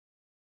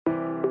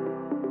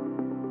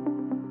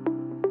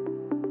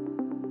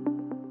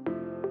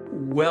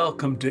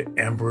Welcome to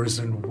Embers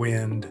and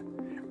Wind.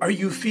 Are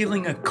you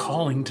feeling a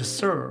calling to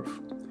serve?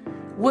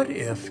 What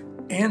if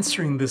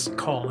answering this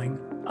calling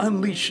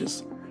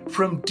unleashes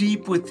from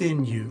deep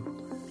within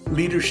you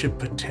leadership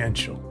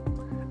potential?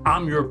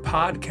 I'm your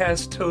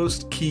podcast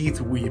host, Keith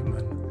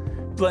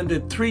Weedman,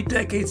 blended 3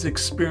 decades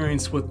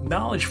experience with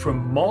knowledge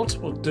from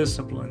multiple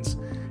disciplines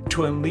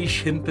to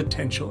unleash hidden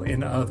potential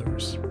in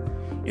others.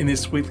 In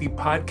this weekly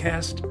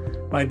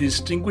podcast, my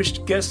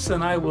distinguished guests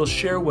and I will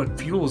share what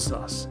fuels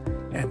us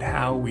and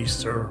how we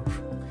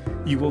serve.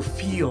 You will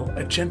feel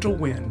a gentle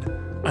wind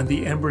on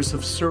the embers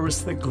of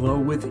service that glow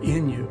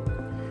within you.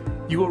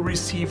 You will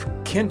receive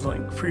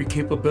kindling for your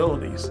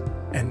capabilities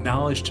and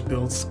knowledge to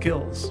build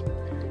skills.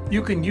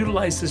 You can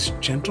utilize this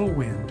gentle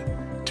wind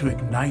to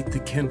ignite the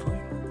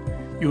kindling.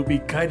 You will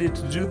be guided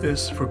to do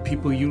this for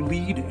people you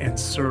lead and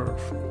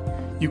serve.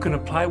 You can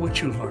apply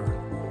what you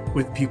learn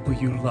with people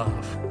you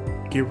love.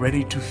 Get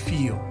ready to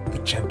feel the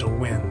gentle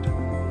wind.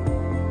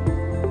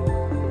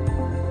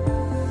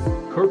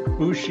 Kirk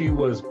Bushey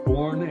was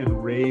born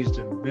and raised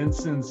in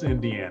Vincennes,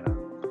 Indiana.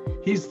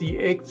 He's the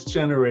 8th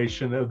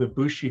generation of the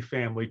Bushey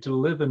family to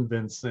live in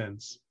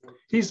Vincennes.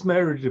 He's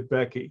married to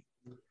Becky.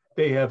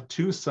 They have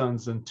 2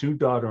 sons and 2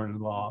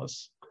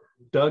 daughter-in-laws.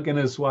 Doug and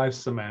his wife,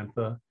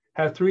 Samantha,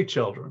 have 3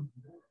 children.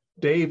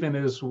 Dave and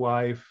his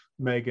wife,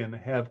 Megan,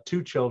 have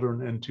 2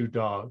 children and 2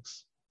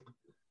 dogs.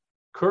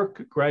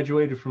 Kirk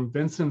graduated from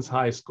Vincennes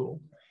High School.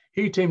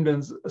 He obtained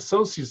an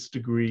associate's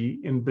degree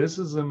in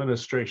business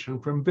administration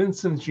from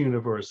Vincennes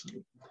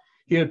University.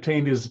 He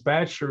obtained his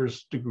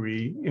bachelor's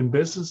degree in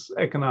business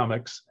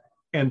economics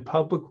and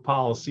public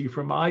policy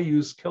from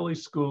IU's Kelley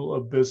School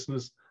of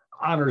Business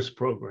Honors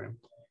Program,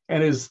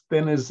 and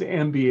then his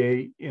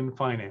MBA in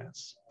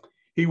finance.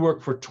 He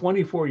worked for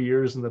 24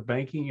 years in the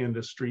banking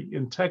industry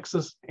in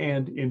Texas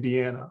and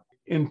Indiana.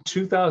 In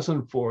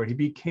 2004, he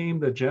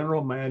became the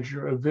general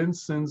manager of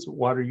Vincennes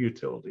Water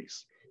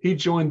Utilities. He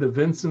joined the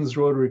Vincennes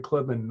Rotary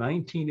Club in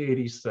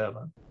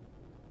 1987.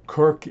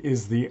 Kirk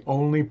is the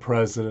only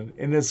president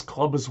in his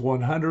club's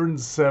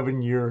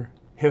 107-year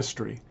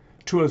history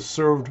to have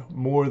served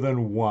more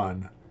than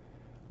one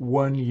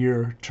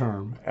one-year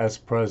term as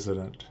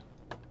president.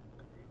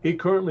 He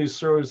currently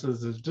serves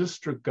as the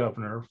district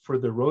governor for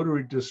the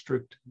Rotary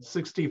District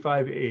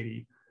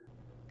 6580,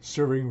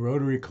 serving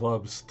Rotary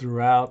clubs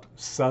throughout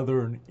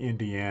southern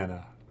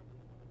Indiana.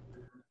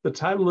 The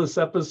title of this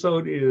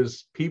episode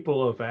is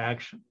People of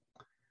Action.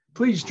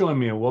 Please join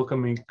me in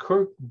welcoming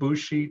Kirk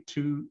Bushey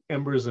to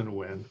Embers and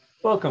Wind.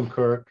 Welcome,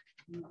 Kirk.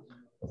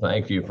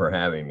 Thank you for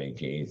having me,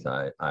 Keith.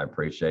 I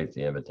appreciate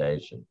the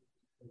invitation.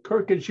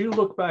 Kirk, as you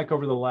look back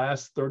over the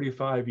last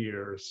 35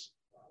 years,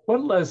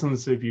 what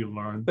lessons have you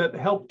learned that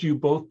helped you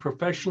both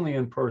professionally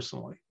and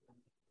personally?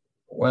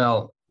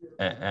 Well,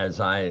 as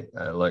I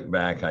look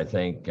back, I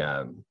think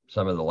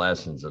some of the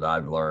lessons that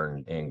I've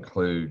learned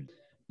include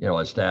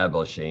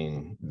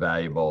establishing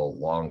valuable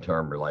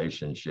long-term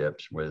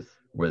relationships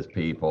with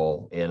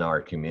people in our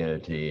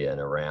community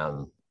and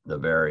around the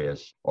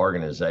various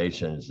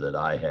organizations that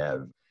I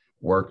have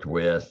worked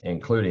with,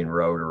 including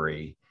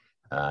Rotary.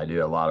 I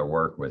do a lot of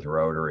work with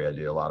Rotary. I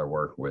do a lot of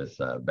work with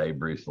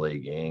Babe Ruth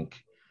League, Inc.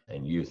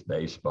 and youth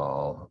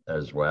baseball,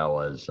 as well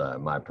as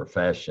my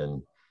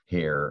profession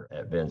here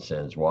at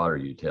Vincennes Water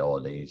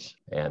Utilities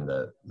and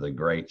the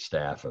great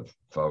staff of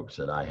folks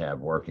that I have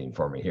working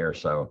for me here.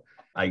 So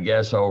I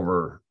guess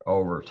over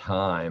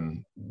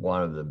time,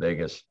 one of the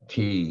biggest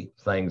key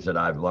things that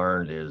I've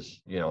learned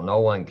is, no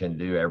one can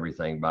do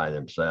everything by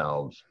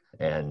themselves.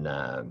 And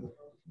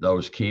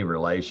those key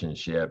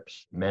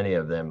relationships, many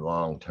of them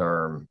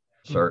long-term,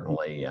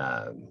 certainly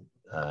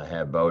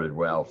have boded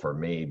well for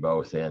me,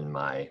 both in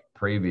my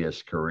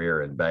previous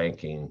career in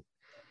banking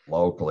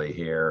locally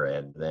here,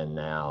 and then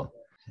now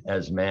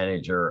as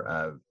manager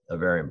of a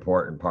very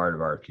important part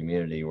of our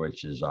community,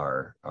 which is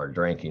our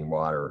drinking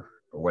water,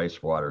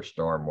 wastewater,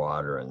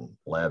 stormwater, and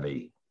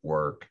levee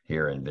work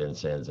here in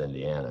Vincennes,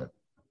 Indiana.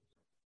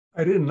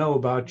 I didn't know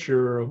about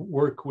your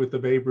work with the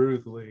Babe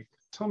Ruth League.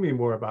 Tell me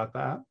more about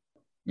that.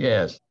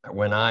 Yes,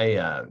 when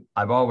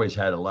I've always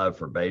had a love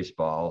for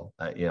baseball.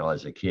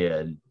 As a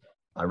kid,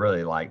 I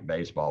really liked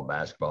baseball,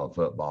 basketball, and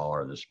football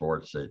are the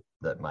sports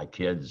that my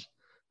kids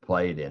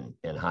played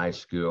in high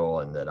school,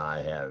 and that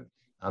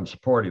I'm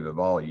supportive of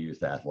all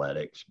youth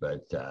athletics,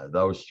 but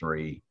those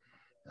 3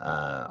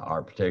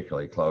 are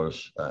particularly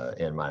close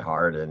in my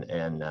heart.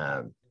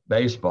 And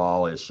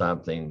baseball is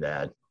something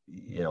that,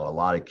 a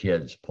lot of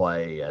kids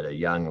play at a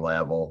young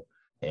level.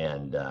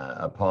 And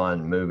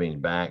upon moving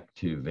back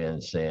to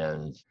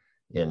Vincennes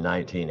in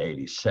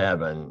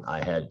 1987,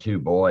 I had 2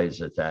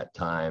 boys at that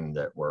time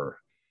that were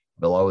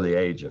below the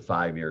age of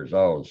 5 years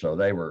old. So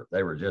they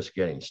were just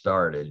getting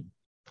started.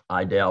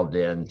 I delved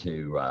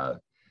into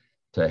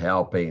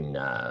helping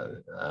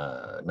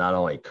not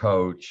only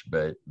coach,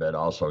 but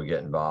also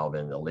get involved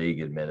in the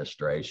league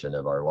administration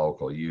of our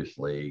local youth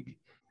league.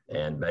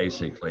 And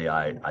basically,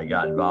 I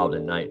got involved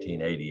in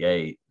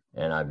 1988,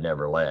 and I've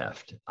never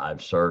left.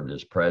 I've served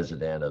as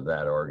president of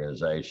that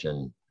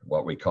organization,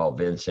 what we call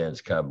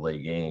Vincennes Cub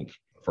League, Inc.,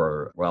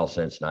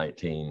 since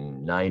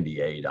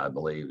 1998, I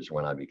believe, is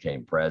when I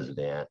became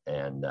president.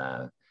 And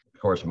of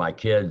course, my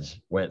kids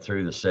went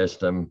through the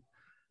system.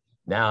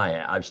 Now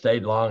I've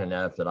stayed long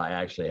enough that I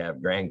actually have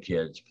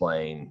grandkids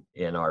playing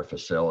in our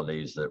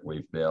facilities that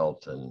we've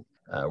built. And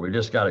we've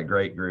just got a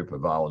great group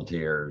of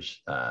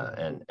volunteers,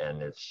 and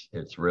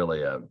it's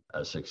really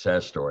a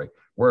success story.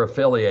 We're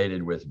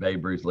affiliated with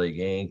Babe Ruth League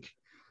Inc.,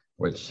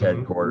 which is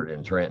headquartered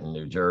in Trenton,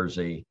 New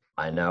Jersey.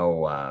 I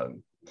know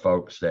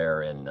folks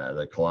there in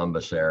the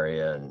Columbus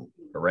area and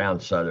around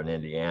Southern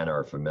Indiana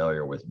are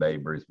familiar with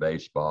Babe Ruth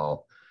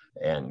baseball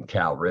and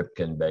Cal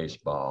Ripken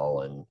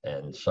baseball.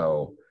 And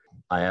so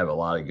I have a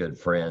lot of good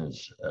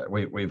friends.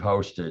 We've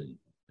hosted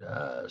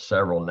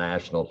several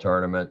national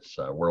tournaments,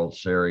 World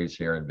Series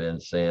here in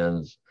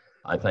Vincennes.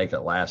 I think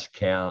at last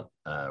count,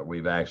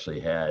 we've actually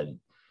had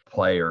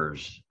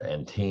players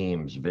and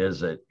teams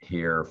visit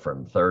here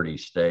from 30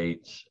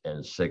 states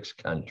and 6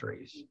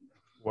 countries.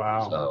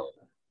 Wow. So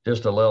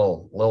just a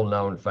little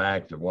known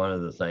fact of one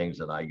of the things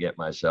that I get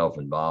myself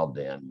involved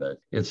in. But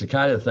it's the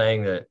kind of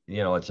thing that,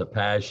 it's a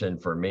passion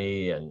for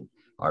me and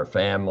our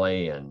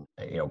family. And,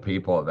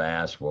 people have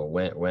asked, well,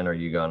 when are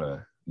you going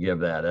to give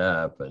that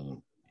up?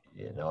 And,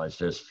 it's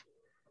just,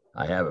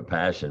 I have a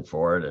passion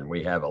for it, and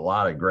we have a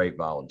lot of great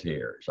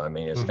volunteers. I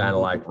mean, it's kind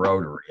of like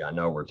Rotary. I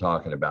know we're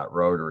talking about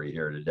Rotary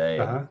here today,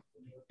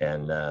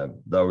 and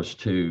those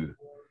two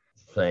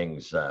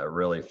things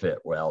really fit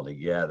well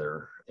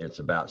together. It's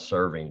about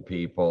serving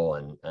people,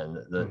 and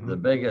the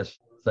biggest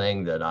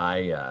thing that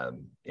I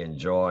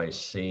enjoy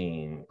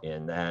seeing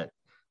in that,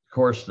 of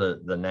course,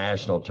 the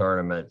national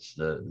tournaments,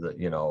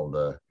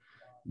 the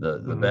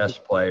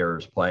best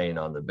players playing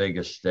on the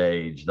biggest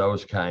stage,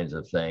 those kinds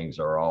of things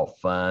are all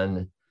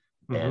fun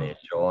and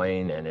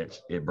enjoying, and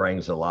it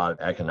brings a lot of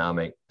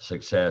economic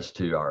success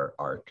to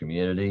our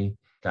community.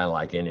 Kind of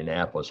like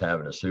Indianapolis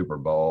having a Super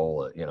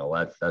Bowl,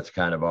 that's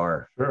kind of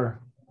our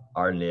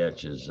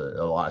niche is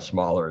a lot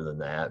smaller than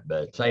that,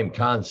 but same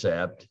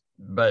concept.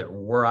 But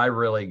where I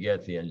really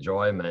get the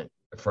enjoyment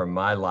from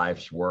my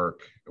life's work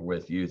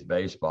with youth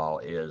baseball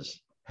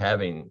is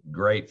having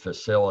great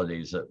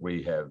facilities that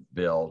we have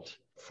built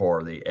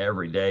for the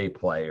everyday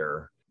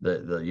player,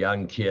 the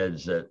young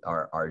kids that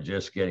are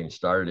just getting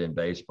started in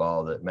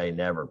baseball that may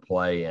never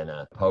play in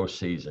a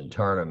postseason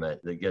tournament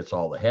that gets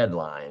all the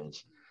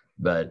headlines.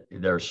 But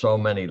there's so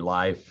many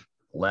life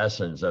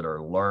lessons that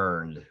are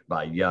learned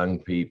by young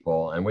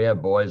people. And we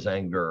have boys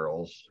and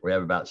girls. We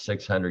have about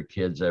 600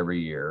 kids every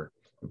year.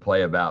 We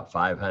play about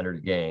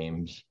 500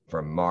 games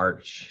from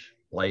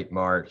late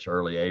March,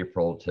 early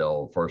April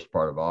till first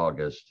part of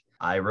August.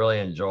 I really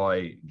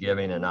enjoy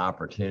giving an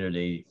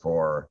opportunity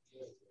for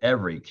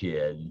every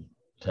kid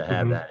to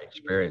have that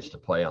experience to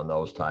play on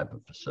those type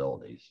of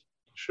facilities.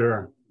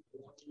 Sure.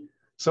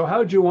 So how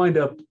did you wind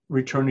up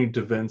returning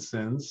to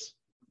Vincennes?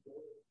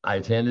 I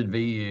attended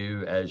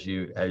VU, as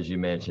you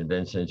mentioned,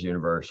 Vincennes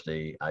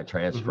University. I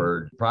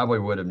transferred, probably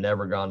would have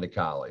never gone to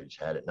college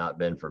had it not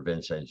been for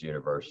Vincennes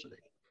University.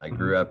 I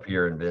grew up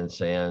here in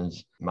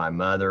Vincennes. My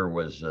mother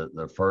was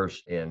the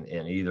first in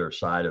either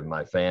side of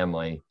my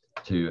family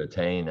to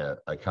attain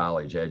a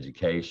college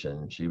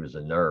education. She was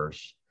a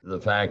nurse.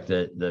 The fact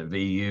that the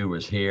VU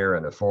was here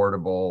and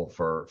affordable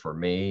for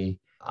me,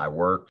 I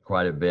worked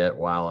quite a bit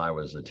while I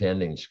was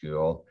attending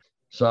school.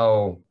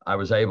 So I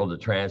was able to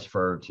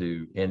transfer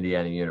to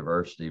Indiana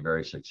University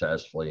very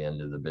successfully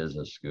into the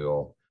business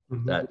school.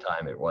 That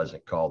time it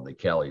wasn't called the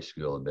Kelley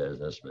School of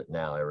Business, but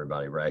now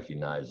everybody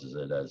recognizes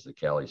it as the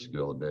Kelley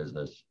School of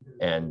Business.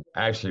 And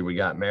actually we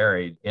got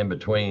married in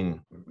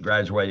between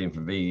graduating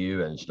from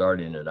VU and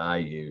starting at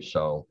IU.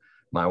 So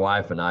my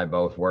wife and I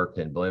both worked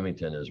in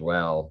Bloomington as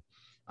well.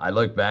 I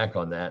look back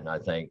on that and I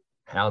think,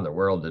 how in the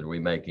world did we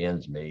make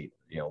ends meet?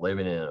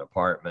 Living in an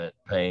apartment,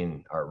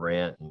 paying our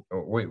rent, and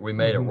we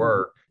made it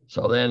work.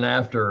 So then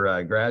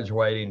after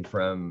graduating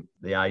from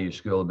the IU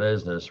School of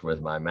Business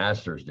with my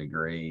master's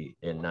degree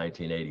in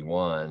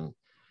 1981,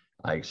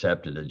 I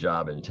accepted a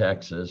job in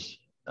Texas,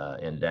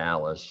 in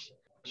Dallas,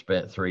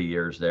 spent 3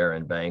 years there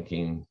in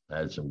banking,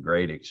 had some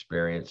great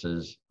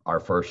experiences.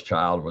 Our first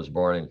child was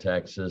born in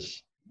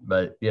Texas.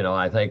 But,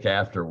 I think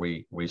after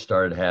we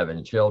started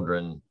having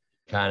children,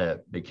 kind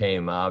of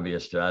became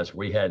obvious to us.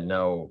 We had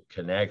no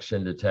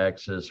connection to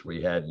Texas.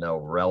 We had no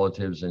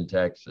relatives in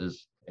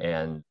Texas.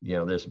 And,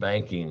 this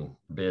banking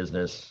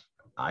business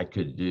I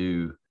could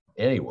do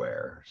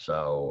anywhere.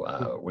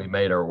 So we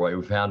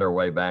found our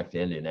way back to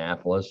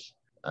Indianapolis.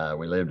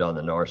 We lived on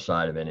the north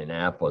side of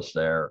Indianapolis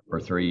there for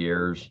 3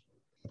 years.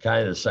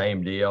 Kind of the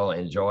same deal.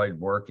 Enjoyed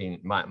working.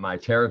 My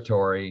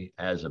territory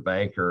as a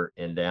banker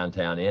in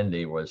downtown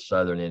Indy was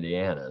Southern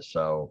Indiana.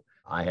 So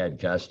I had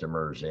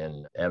customers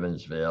in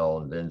Evansville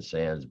and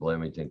Vincennes,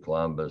 Bloomington,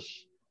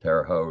 Columbus,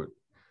 Terre Haute.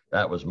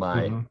 That was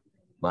my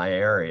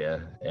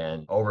area.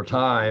 And over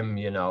time,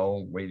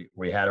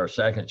 we had our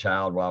second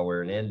child while we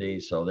were in Indy.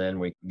 So then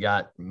we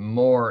got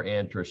more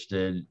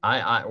interested.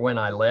 When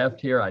I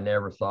left here, I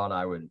never thought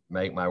I would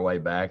make my way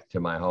back to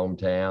my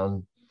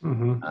hometown.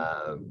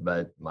 Mm-hmm.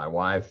 But my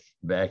wife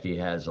Becky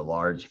has a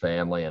large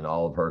family, and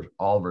all of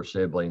her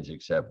siblings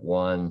except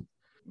one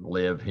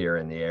live here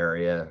in the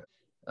area.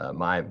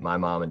 My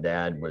mom and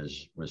dad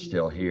was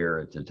still here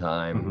at the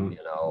time,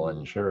 Mm-hmm.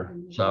 and Sure.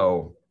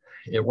 so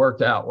it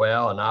worked out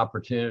well. An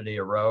opportunity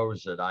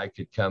arose that I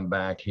could come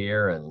back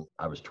here, and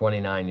I was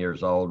 29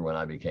 years old when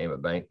I became a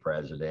bank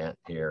president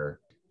here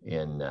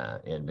in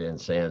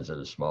Vincennes at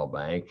a small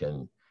bank,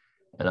 and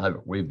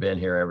we've been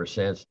here ever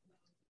since.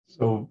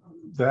 So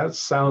that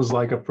sounds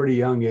like a pretty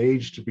young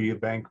age to be a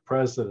bank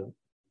president.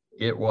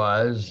 It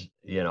was,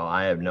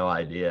 I have no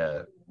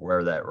idea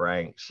where that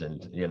ranks,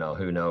 and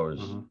who knows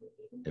Mm-hmm.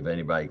 if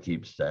anybody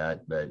keeps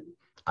that. But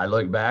I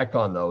look back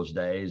on those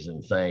days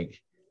and think,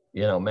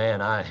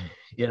 man,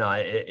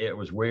 it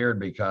was weird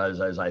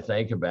because as I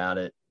think about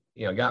it,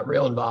 got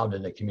real involved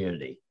in the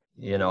community.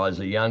 As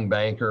a young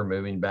banker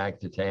moving back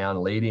to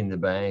town, leading the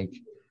bank,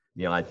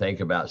 I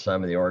think about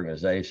some of the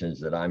organizations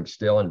that I'm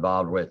still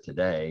involved with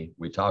today.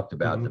 We talked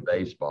about Mm-hmm. the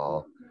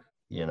baseball.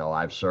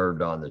 I've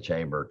served on the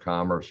Chamber of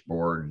Commerce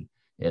board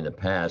in the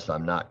past.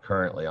 I'm not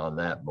currently on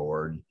that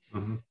board.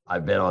 Mm-hmm.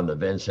 I've been on the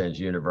Vincennes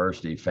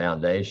University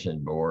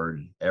Foundation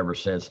board ever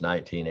since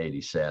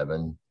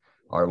 1987.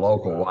 Our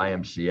local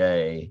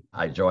YMCA,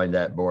 I joined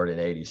that board in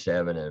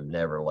 87 and have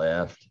never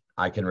left.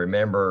 I can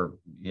remember,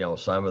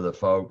 some of the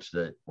folks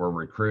that were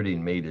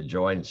recruiting me to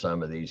join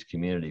some of these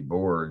community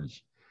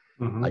boards.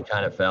 Mm-hmm. I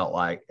kind of felt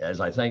like,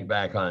 as I think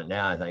back on it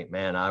now, I think,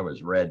 man, I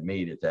was red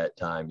meat at that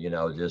time,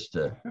 just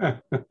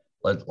to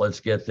let's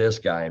get this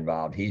guy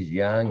involved. He's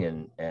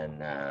young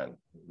and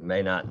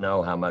may not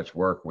know how much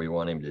work we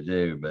want him to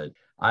do, but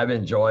I've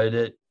enjoyed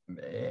it.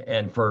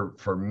 And for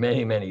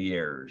many, many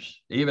years,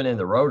 even in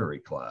the Rotary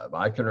Club,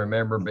 I can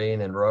remember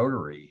being in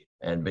Rotary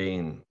and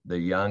being the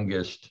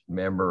youngest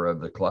member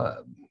of the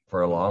club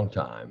for a long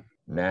time.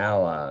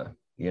 Now,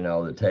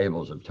 the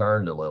tables have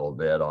turned a little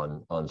bit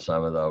on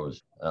some of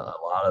those. A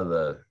lot of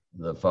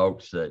the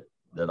folks that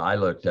I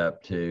looked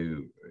up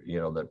to,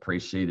 that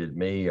preceded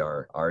me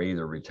are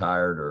either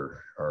retired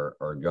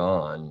or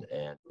gone.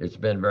 And it's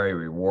been very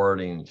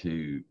rewarding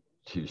to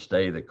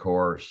stay the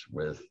course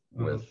with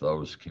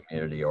those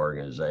community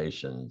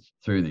organizations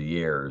through the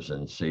years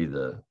and see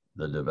the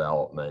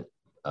development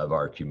of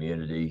our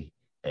community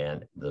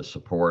and the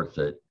support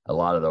that a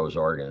lot of those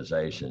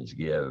organizations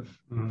give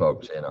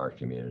folks in our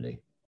community.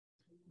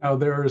 Now,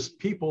 there's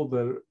people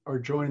that are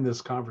joining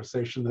this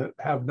conversation that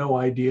have no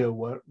idea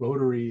what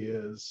Rotary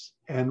is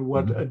and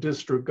what a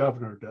district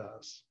governor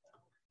does.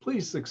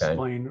 Please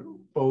explain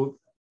both.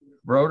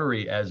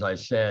 Rotary, as I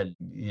said,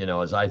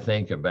 as I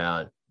think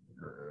about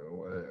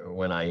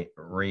when I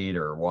read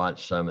or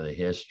watch some of the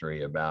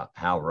history about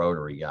how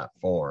Rotary got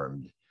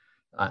formed,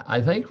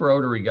 I think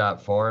Rotary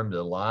got formed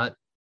a lot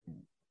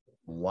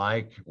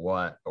like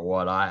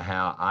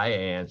how I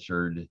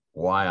answered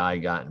why I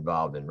got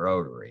involved in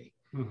Rotary.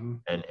 Mm-hmm.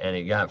 And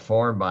it got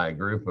formed by a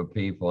group of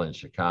people in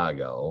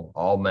Chicago,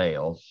 all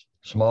males,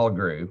 small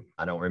group.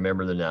 I don't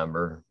remember the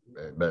number,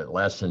 but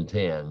less than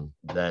 10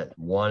 that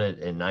wanted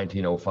in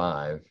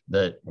 1905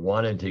 that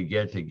wanted to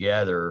get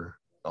together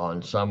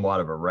on somewhat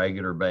of a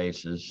regular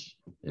basis.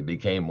 It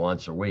became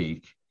once a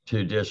week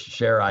to just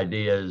share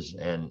ideas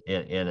and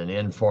in an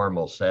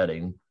informal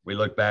setting. We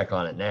look back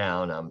on it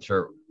now, and I'm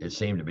sure it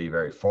seemed to be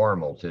very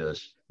formal to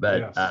us.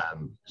 But yes.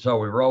 So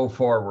we roll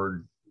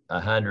forward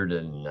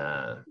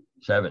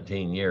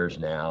 117 years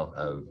now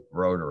of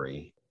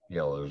Rotary.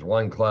 There's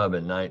one club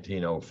in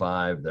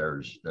 1905.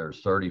 There's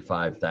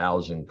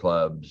 35,000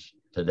 clubs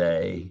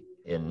today.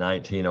 In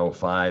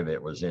 1905,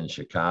 it was in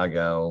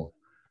Chicago.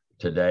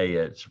 Today,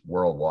 it's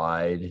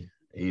worldwide,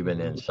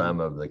 even in some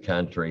of the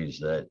countries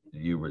that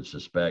you would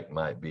suspect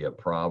might be a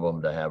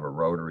problem to have a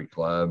Rotary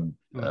club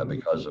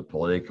because of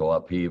political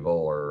upheaval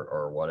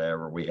or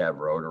whatever. We have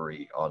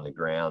Rotary on the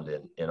ground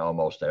in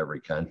almost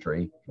every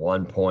country.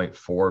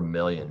 1.4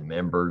 million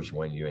members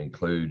when you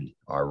include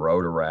our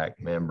Rotaract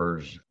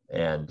members.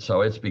 And so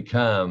it's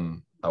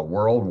become a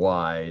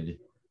worldwide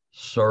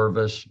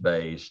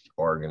service-based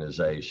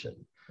organization.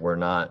 We're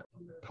not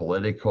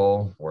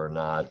political, we're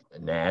not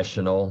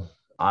national.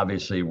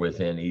 Obviously,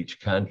 within each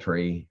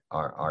country,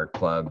 our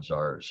clubs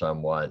are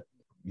somewhat,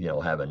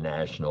 have a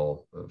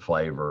national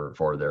flavor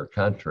for their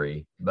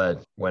country.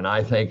 But when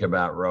I think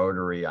about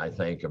Rotary, I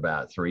think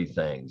about three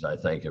things. I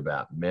think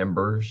about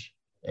members.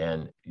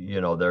 And,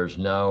 there's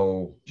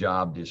no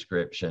job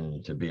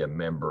description to be a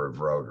member of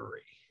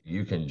Rotary.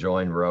 You can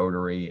join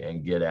Rotary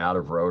and get out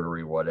of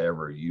Rotary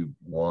whatever you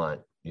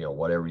want.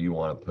 Whatever you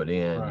want to put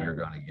in, You're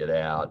going to get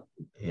out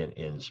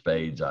in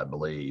spades, I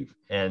believe.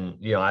 And,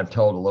 I've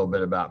told a little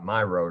bit about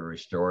my Rotary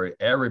story.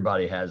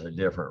 Everybody has a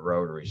different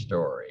Rotary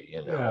story.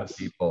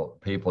 Yes.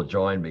 People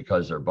join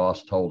because their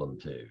boss told them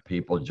to.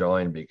 People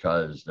join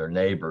because their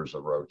neighbor's a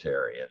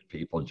Rotarian.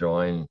 People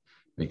join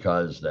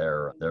because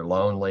they're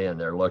lonely and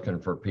they're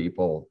looking for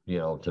people,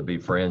 to be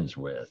friends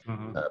with.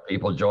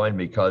 People join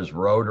because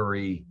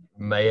Rotary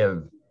may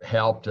have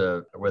helped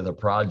with a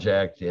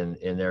project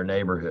in their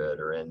neighborhood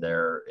or in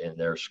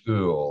their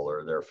school,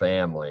 or their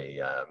family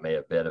may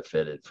have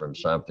benefited from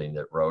something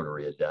that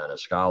Rotary had done, a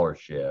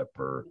scholarship,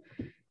 or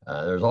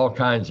there's all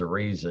kinds of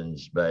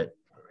reasons. But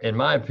in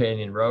my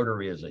opinion,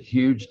 Rotary is a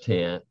huge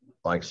tent.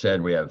 Like I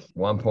said, we have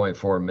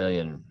 1.4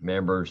 million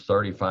members,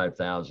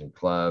 35,000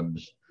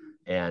 clubs.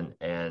 And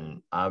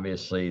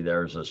obviously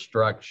there's a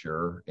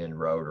structure in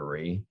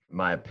Rotary.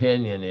 My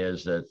opinion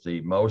is that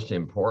the most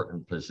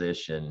important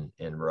position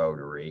in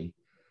Rotary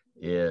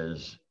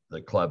is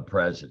the club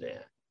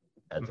president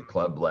at the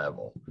club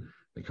level,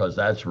 because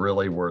that's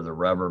really where the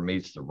rubber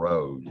meets the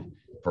road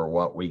for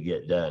what we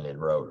get done in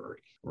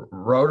Rotary.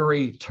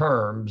 Rotary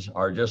terms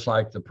are just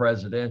like the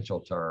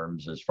presidential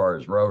terms as far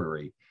as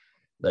Rotary.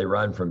 They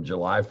run from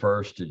July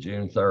 1st to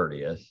June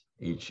 30th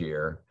each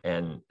year.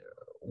 And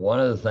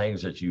one of the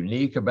things that's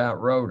unique about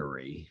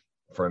Rotary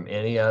from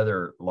any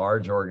other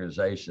large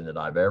organization that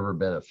I've ever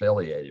been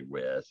affiliated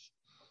with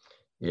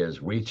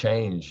is we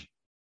change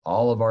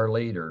all of our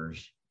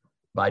leaders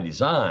by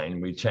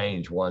design. We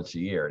change once a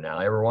year. Now,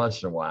 every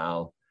once in a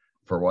while,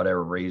 for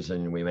whatever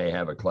reason, we may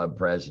have a club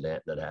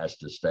president that has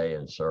to stay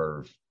and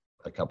serve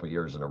a couple of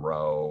years in a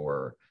row,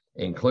 or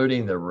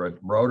including the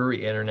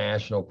Rotary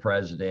International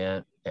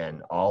president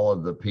and all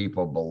of the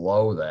people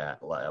below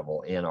that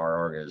level in our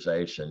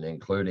organization,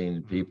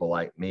 including people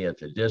like me at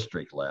the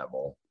district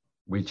level.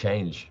 We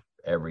change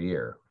every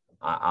year.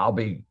 I'll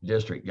be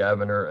district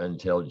governor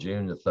until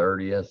June the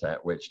 30th,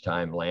 at which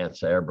time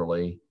Lance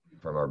Eberly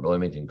from our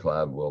Bloomington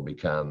Club will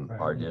become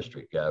our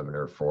district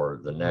governor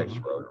for the next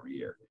Rotary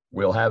year.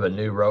 We'll have a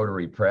new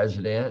Rotary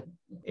president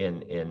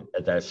in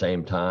at that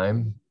same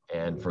time.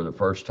 And for the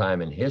first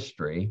time in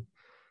history,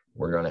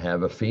 we're going to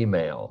have a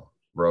female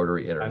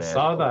Rotary International. I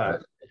saw that.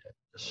 President.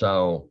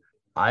 So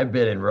I've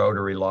been in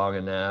Rotary long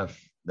enough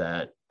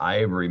that I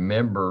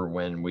remember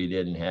when we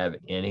didn't have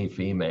any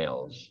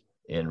females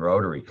in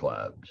Rotary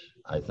clubs.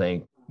 I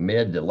think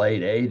mid to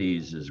late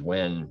 80s is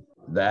when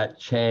that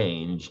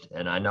changed.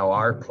 And I know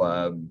our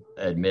club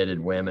admitted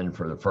women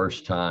for the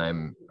first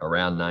time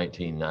around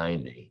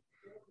 1990,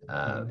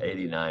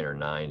 89 or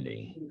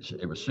 90.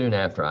 It was soon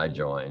after I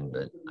joined,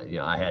 but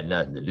I had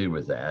nothing to do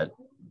with that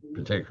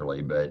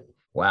particularly. But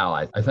wow,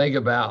 I think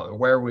about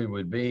where we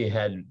would be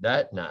had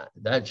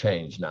that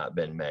change not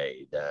been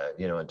made,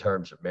 in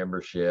terms of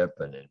membership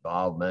and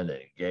involvement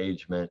and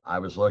engagement. I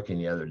was looking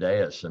the other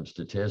day at some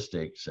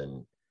statistics,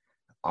 and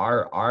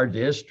our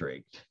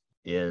district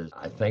is,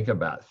 I think,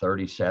 about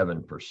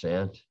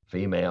 37%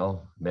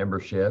 female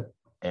membership.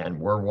 And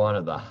we're one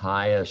of the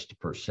highest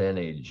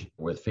percentage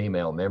with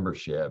female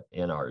membership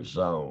in our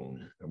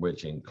zone,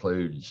 which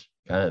includes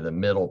kind of the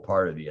middle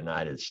part of the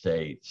United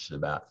States,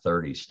 about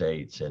 30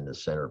 states in the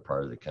center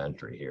part of the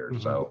country here.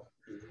 So,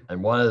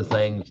 and one of the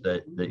things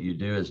that you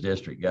do as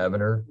district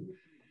governor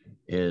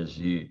is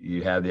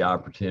you have the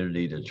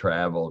opportunity to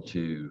travel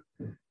to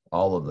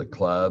all of the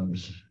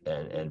clubs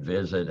and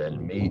visit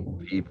and meet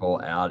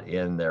people out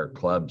in their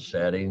club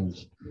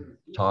settings,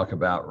 talk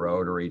about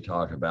Rotary,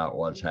 talk about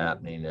what's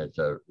happening at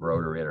the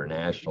Rotary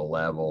International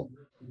level.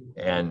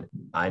 And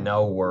I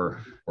know we're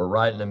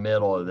right in the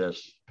middle of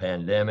this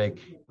pandemic.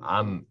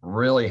 I'm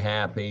really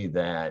happy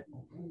that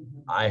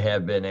I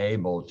have been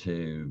able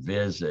to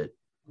visit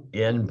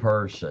in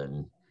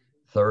person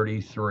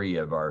 33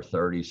 of our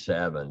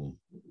 37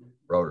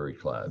 Rotary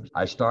clubs.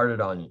 I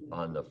started on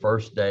the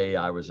first day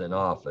I was in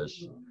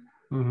office.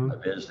 I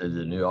visited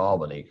the New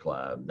Albany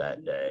Club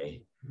that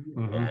day.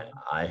 And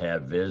I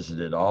have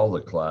visited all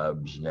the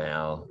clubs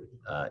now,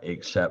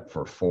 except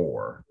for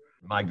 4.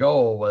 My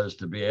goal was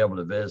to be able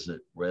to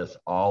visit with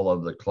all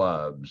of the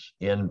clubs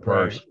in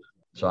person. Right.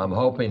 So I'm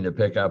hoping to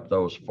pick up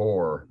those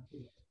 4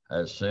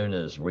 as soon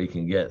as we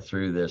can get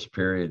through this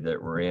period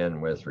that we're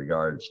in with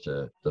regards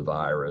to the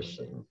virus.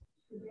 And,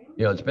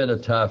 it's been a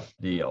tough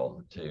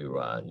deal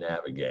to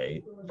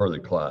navigate for the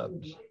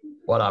clubs.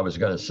 What I was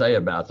going to say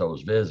about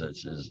those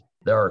visits is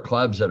there are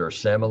clubs that are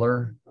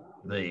similar.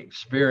 The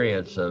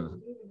experience of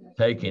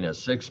taking a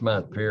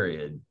 6-month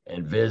period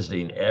and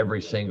visiting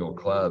every single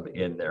club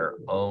in their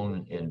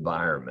own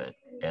environment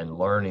and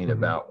learning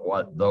about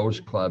what those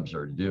clubs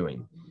are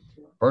doing.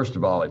 First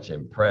of all, it's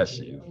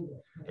impressive.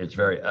 It's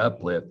very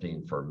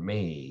uplifting for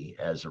me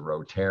as a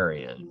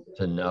Rotarian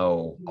to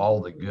know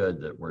all the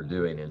good that we're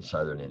doing in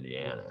Southern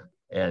Indiana.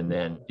 And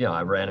then,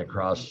 I ran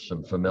across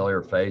some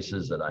familiar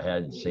faces that I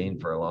hadn't seen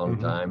for a long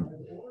time,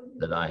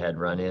 that I had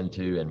run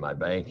into in my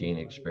banking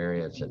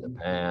experience in the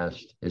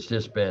past.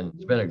 It's been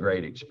a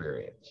great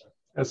experience.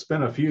 It's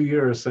been a few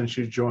years since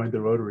you joined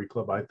the Rotary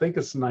Club. I think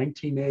it's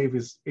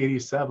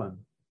 1987.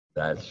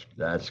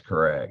 That's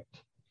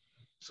correct.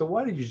 So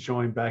why did you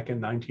join back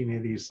in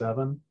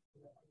 1987?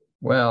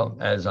 Well,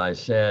 as I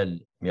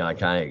said, I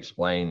kind of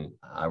explained,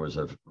 I was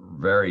a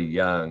very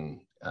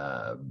young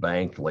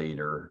bank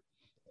leader,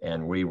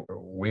 and we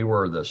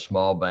were the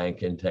small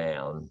bank in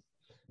town.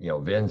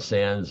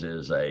 Vincennes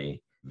is a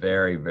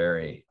very,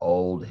 very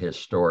old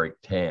historic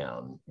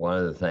town. One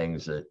of the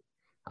things that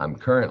I'm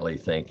currently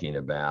thinking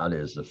about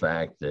is the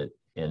fact that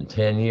in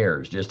 10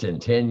 years, just in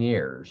 10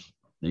 years,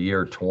 the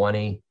year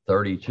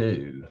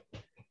 2032,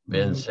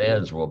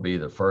 Vincennes will be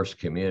the first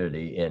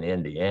community in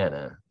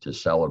Indiana to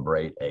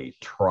celebrate a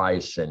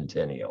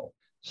tricentennial.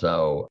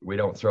 So we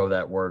don't throw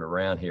that word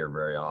around here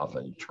very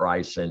often,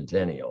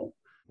 tricentennial.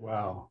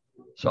 Wow.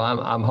 So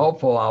I'm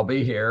hopeful I'll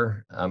be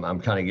here. I'm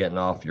kind of getting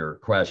off your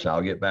question.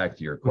 I'll get back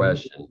to your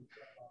question.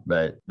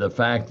 But the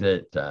fact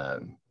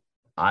that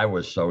I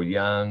was so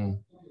young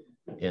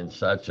in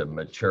such a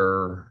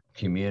mature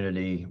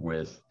community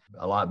with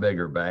a lot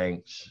bigger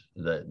banks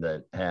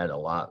that had a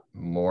lot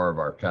more of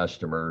our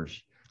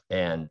customers.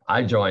 And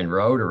I joined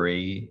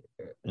Rotary,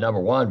 number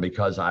one,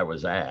 because I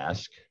was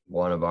asked.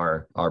 One of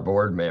our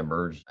board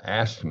members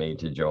asked me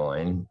to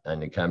join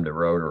and to come to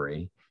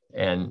Rotary.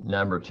 And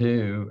number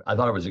two, I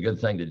thought it was a good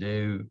thing to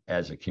do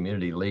as a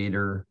community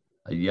leader,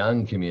 a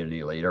young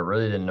community leader. I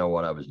really didn't know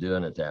what I was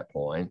doing at that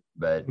point,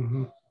 but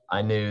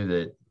I knew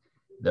that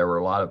there were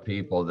a lot of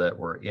people that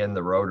were in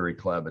the Rotary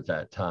Club at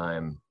that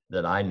time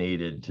that I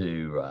needed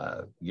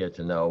to get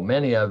to know.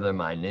 Many of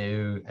them I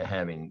knew,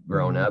 having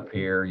grown up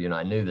here. You know,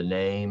 I knew the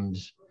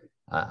names.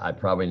 I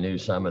probably knew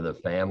some of the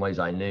families.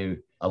 I knew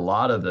a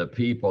lot of the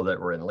people that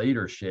were in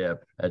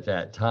leadership at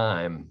that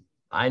time.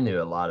 I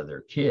knew a lot of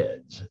their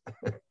kids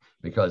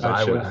because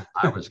I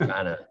was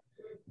kind of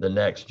the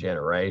next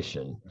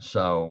generation.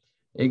 So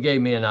it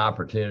gave me an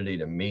opportunity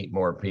to meet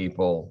more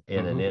people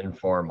in an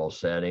informal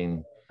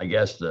setting. I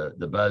guess the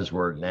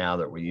buzzword now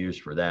that we use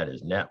for that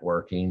is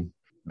networking.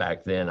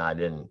 Back then,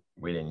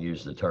 we didn't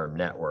use the term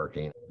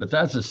networking, but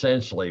that's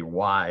essentially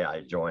why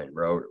I joined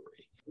Rotary.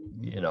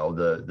 You know,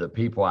 the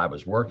people I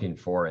was working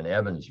for in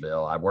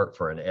Evansville, I worked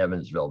for an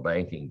Evansville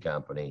banking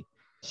company,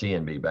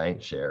 CNB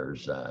Bank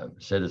Shares,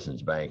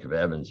 Citizens Bank of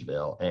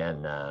Evansville.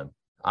 And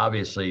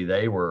obviously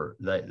they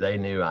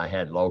knew I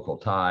had local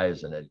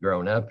ties and had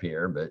grown up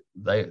here, but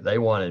they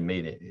wanted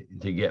me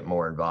to get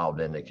more involved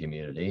in the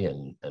community,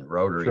 and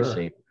Rotary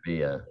seemed to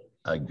be a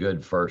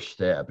good first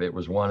step. It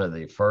was one of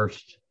the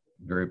first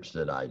groups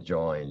that I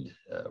joined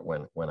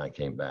when I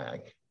came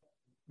back.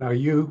 Now,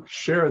 you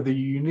share the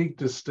unique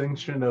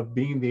distinction of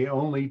being the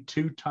only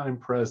two-time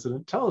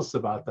president. Tell us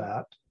about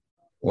that.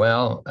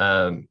 Well,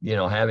 you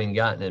know, having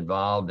gotten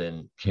involved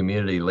in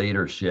community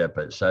leadership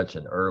at such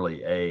an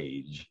early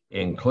age,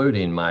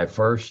 including my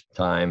first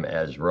time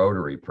as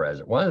Rotary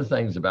president, one of the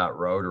things about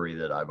Rotary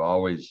that I've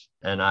always,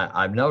 and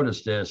I've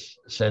noticed this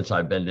since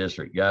I've been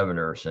district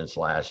governor since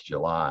last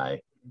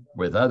July,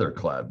 with other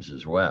clubs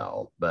as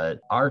well,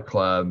 but our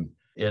club,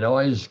 it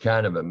always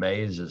kind of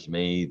amazes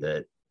me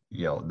that,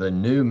 you know, the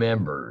new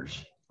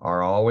members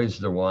are always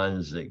the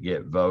ones that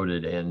get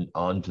voted in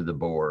onto the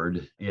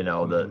board. You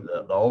know,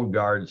 the old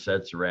guard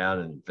sits around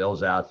and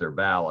fills out their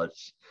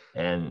ballots,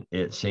 and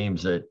it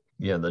seems that,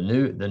 you know,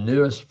 the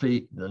newest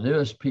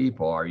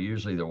people are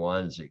usually the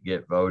ones that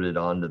get voted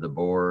onto the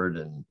board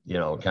and, you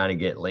know, kind of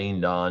get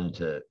leaned on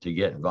to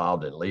get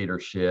involved in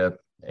leadership.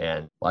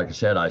 And like I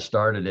said, I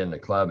started in the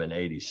club in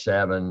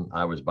 '87.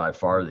 I was by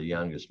far the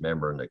youngest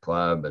member in the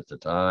club at the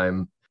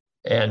time.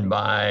 And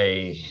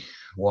by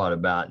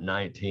about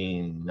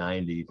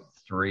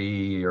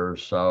 1993 or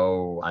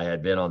so, I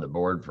had been on the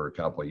board for a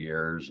couple of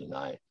years, and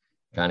I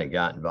kind of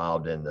got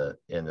involved in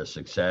the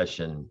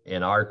succession.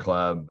 In our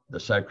club, the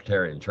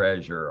secretary and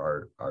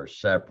treasurer are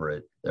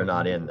separate. They're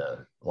not in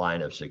the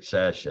line of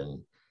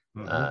succession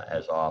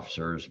as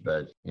officers,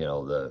 but, you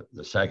know,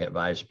 the second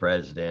vice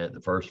president, the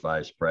first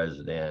vice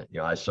president, you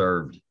know, I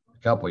served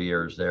a couple of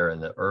years there in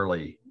the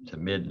early to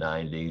mid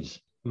 90s.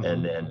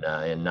 And then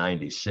in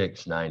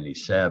 96,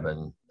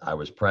 97, I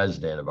was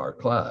president of our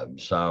club.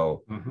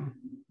 So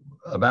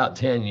about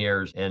 10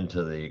 years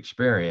into the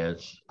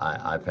experience,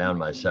 I found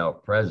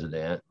myself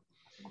president,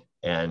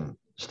 and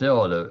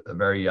still at a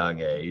very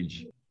young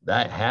age.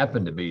 That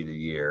happened to be the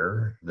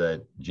year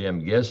that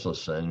Jim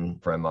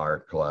Gislason from our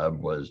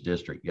club was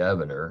district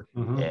governor,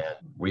 and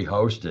we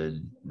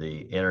hosted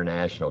the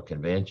international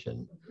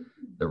convention.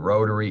 The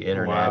Rotary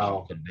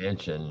International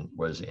Convention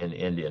was in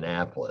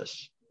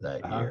Indianapolis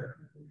that year.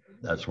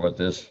 That's what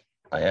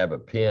I have a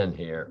pin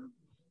here.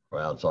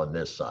 Well, it's on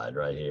this side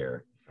right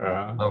here.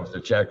 With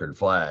the checkered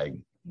flag.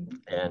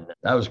 And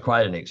that was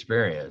quite an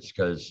experience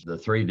because the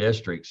three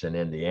districts in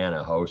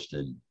Indiana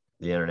hosted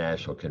the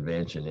international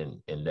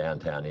convention in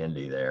downtown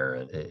Indy there.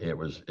 And it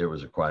was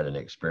quite an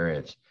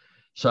experience.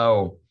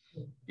 So,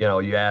 you know,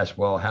 you ask,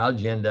 well, how'd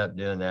you end up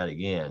doing that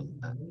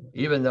again?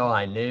 Even though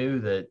I knew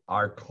that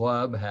our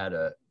club had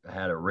a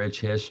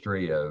rich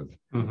history of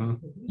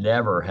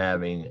never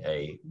having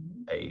a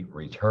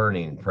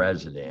returning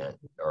president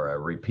or a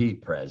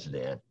repeat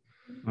president.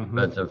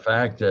 But the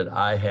fact that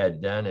I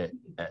had done it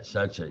at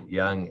such a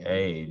young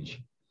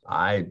age,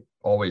 I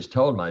always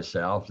told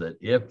myself that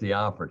if the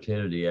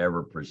opportunity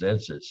ever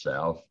presents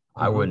itself,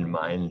 I wouldn't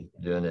mind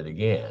doing it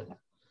again.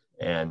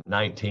 And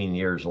 19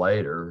 years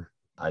later,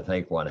 I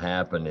think what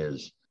happened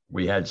is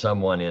we had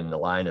someone in the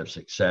line of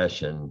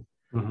succession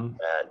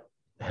that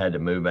had to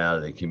move out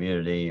of the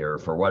community or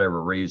for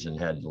whatever reason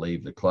had to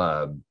leave the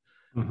club.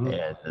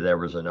 And there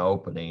was an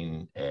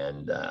opening,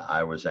 and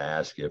I was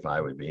asked if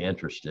I would be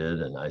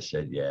interested, and I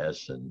said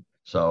yes. And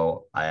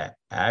So I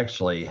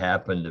actually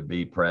happened to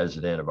be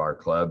president of our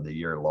club the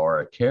year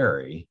Laura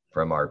Carey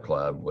from our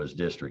club was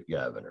district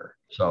governor.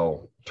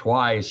 So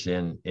twice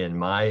in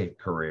my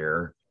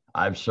career,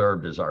 I've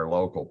served as our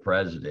local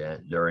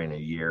president during a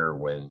year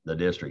when the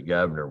district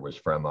governor was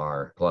from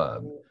our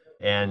club.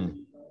 And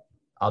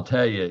I'll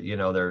tell you,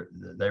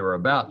 they were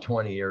about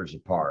 20 years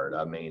apart.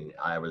 I mean,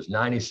 I was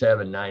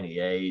 97,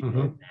 98,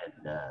 and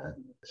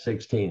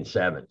 16,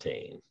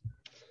 17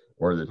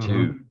 were the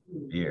 2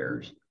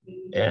 years.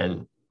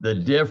 And the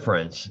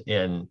difference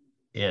in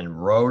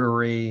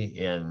Rotary,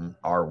 in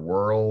our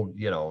world,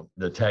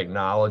 the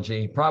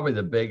technology, probably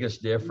the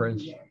biggest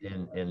difference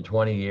in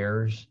 20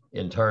 years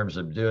in terms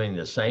of doing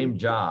the same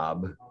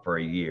job for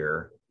a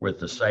year with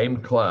the same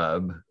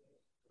club.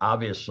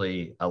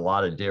 Obviously, a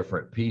lot of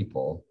different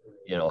people,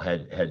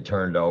 had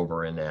turned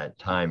over in that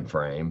time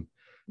frame.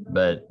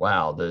 But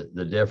wow,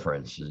 the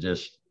difference is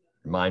just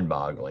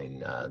mind-boggling.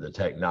 The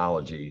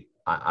technology,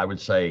 I would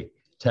say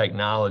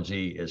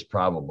technology is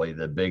probably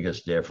the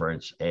biggest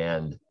difference.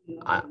 And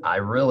I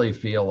really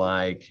feel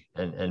like,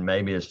 and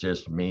maybe it's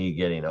just me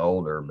getting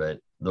older,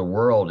 but the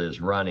world is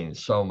running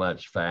so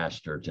much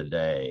faster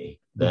today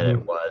than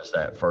it was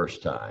that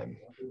first time.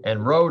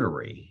 And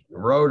Rotary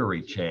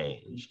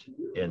changed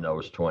in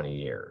those 20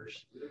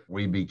 years.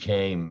 We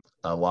became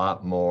a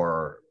lot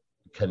more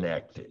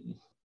connected.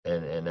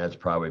 And that's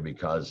probably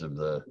because of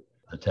the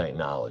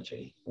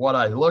technology. What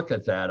I look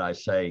at that, I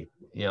say,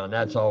 and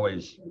that's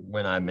always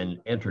when I'm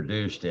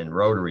introduced in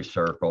Rotary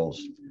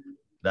circles,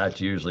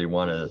 that's usually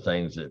one of the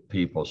things that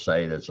people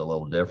say that's a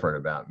little different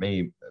about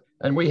me.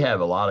 And we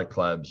have a lot of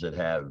clubs that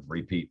have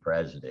repeat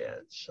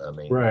presidents. I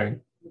mean, right.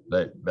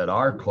 But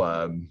our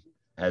club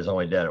has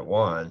only done it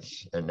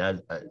once. And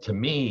that, to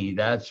me,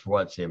 that's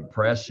what's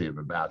impressive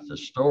about the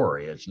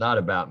story. It's not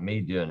about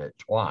me doing it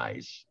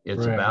twice.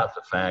 It's about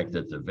the fact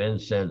that the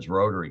Vincennes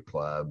Rotary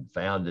Club,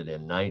 founded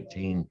in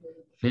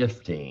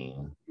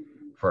 1915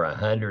 for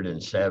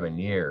 107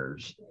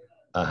 years,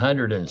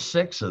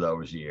 106 of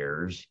those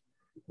years,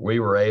 we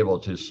were able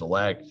to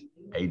select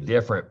a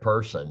different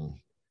person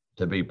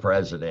to be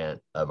president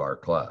of our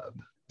club.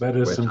 That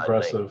is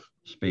impressive.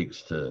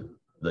 Speaks to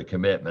the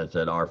commitment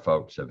that our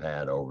folks have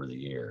had over the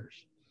years.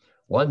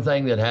 One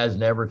thing that has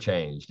never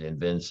changed in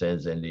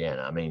Vincennes,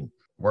 Indiana, I mean,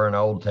 we're an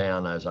old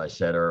town, as I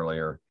said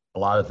earlier. A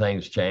lot of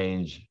things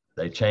change.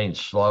 They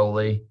change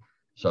slowly.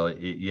 So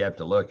you have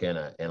to look in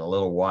a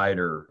little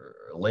wider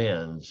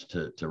lens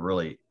to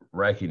really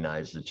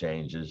recognize the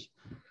changes.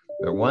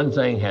 But one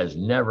thing has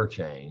never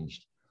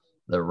changed.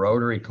 The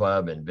Rotary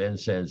Club in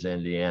Vincennes,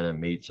 Indiana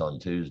meets on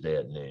Tuesday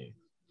at noon.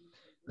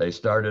 They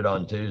started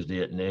on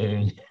Tuesday at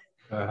noon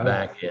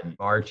back in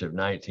March of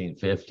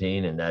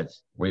 1915, and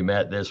we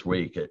met this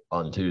week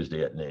on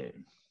Tuesday at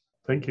noon.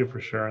 Thank you for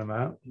sharing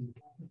that.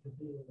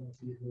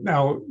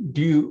 Now,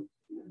 do you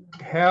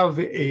have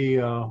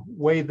a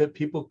way that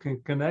people can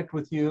connect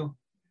with you?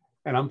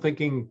 And I'm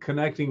thinking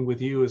connecting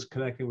with you is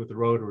connecting with the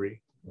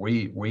Rotary.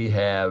 We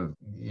have,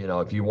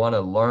 if you want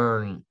to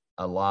learn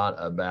a lot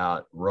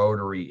about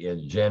Rotary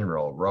in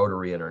general,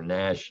 Rotary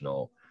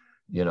International,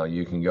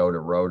 you can go to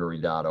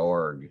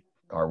rotary.org.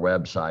 Our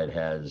website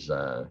has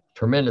a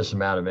tremendous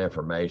amount of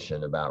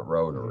information about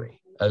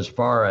Rotary. As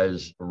far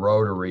as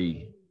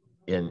Rotary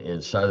in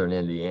Southern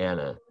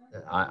Indiana,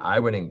 I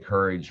would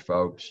encourage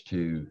folks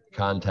to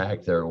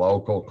contact their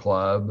local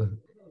club.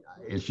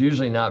 It's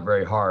usually not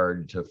very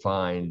hard to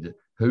find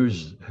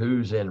who's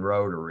in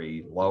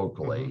Rotary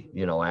locally.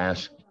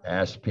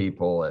 Ask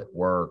people at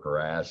work or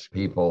ask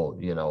people,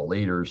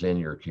 leaders in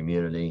your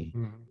community.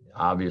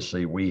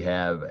 Obviously, we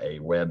have a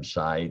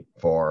website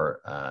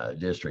for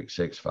District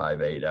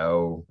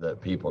 6580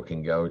 that people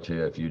can go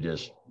to. If you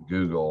just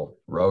Google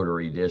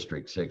Rotary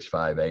District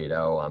 6580,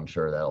 I'm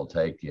sure that'll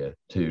take you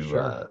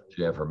to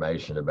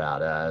information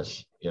about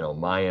us.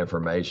 My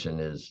information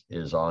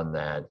is on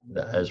that,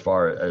 as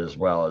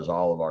well as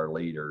all of our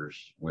leaders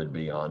would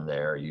be on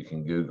there. You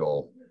can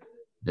Google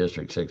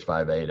District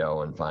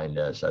 6580 and find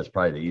us. That's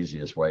probably the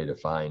easiest way to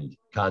find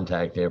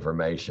contact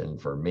information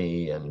for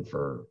me and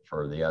for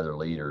the other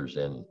leaders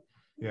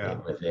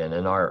within.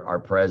 And our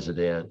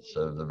presidents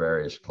of the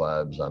various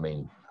clubs. I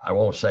mean, I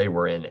won't say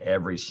we're in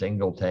every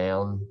single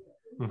town,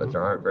 but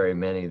there aren't very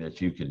many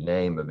that you could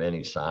name of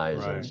any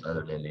size in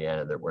Southern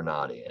Indiana that we're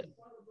not in.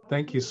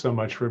 Thank you so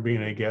much for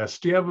being a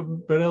guest. Do you have a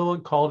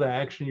benevolent call to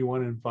action you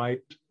want to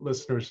invite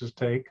listeners to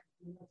take?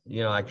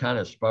 I kind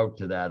of spoke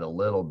to that a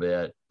little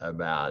bit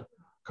about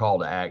call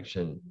to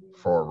action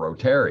for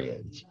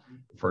Rotarians,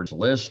 for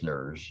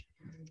listeners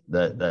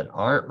that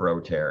aren't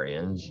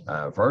Rotarians.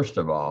 First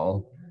of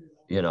all,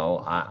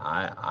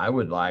 I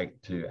would like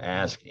to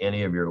ask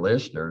any of your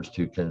listeners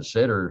to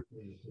consider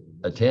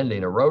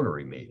attending a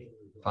Rotary meeting.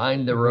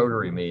 Find a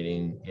Rotary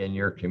meeting in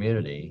your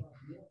community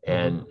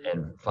and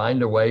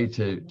find a way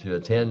to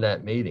attend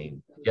that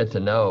meeting. Get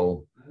to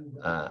know.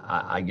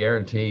 I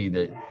guarantee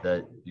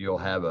that you'll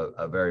have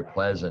a very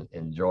pleasant,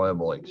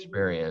 enjoyable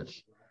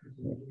experience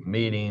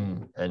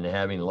meeting and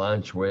having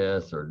lunch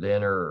with, or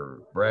dinner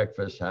or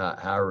breakfast,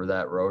 however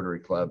that Rotary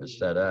Club is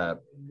set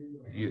up.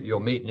 you'll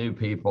meet new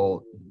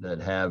people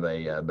that have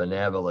a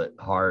benevolent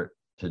heart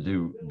to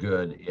do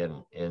good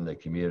in the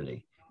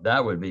community.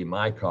 That would be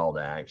my call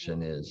to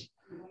action is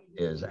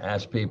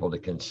ask people to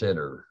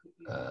consider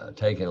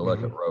taking a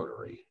look at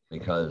Rotary,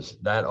 because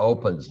that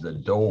opens the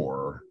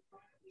door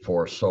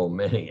for so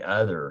many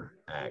other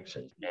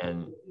actions.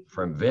 And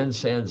from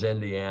Vincennes,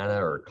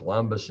 Indiana, or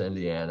Columbus,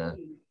 Indiana,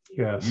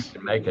 yes, you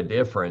can make a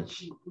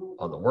difference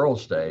on the world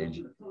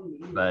stage.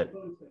 But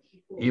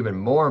even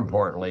more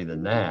importantly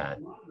than that,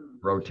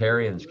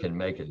 Rotarians can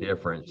make a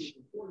difference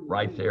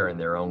right there in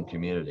their own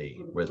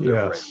community with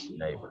their friends and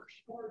neighbors.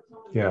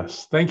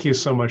 Yes. Thank you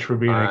so much for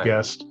being a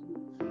guest.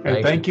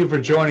 And thank you for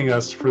joining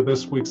us for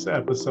this week's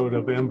episode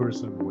of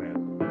Embers and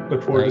Wind.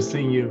 Look forward to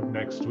seeing you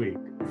next week.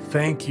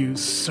 Thank you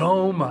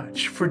so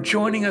much for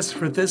joining us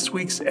for this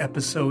week's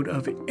episode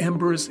of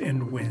Embers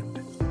and Wind.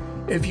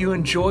 If you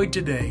enjoyed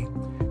today,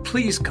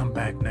 please come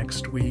back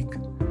next week.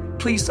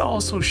 Please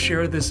also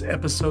share this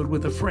episode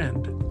with a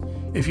friend.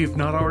 If you've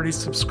not already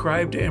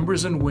subscribed to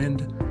Embers and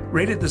Wind,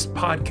 rated this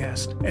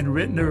podcast, and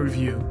written a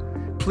review,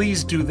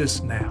 please do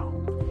this now.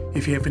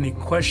 If you have any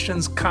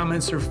questions,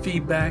 comments, or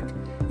feedback,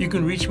 you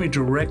can reach me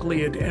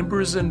directly at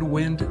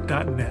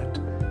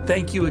embersandwind.net.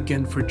 Thank you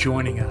again for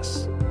joining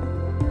us.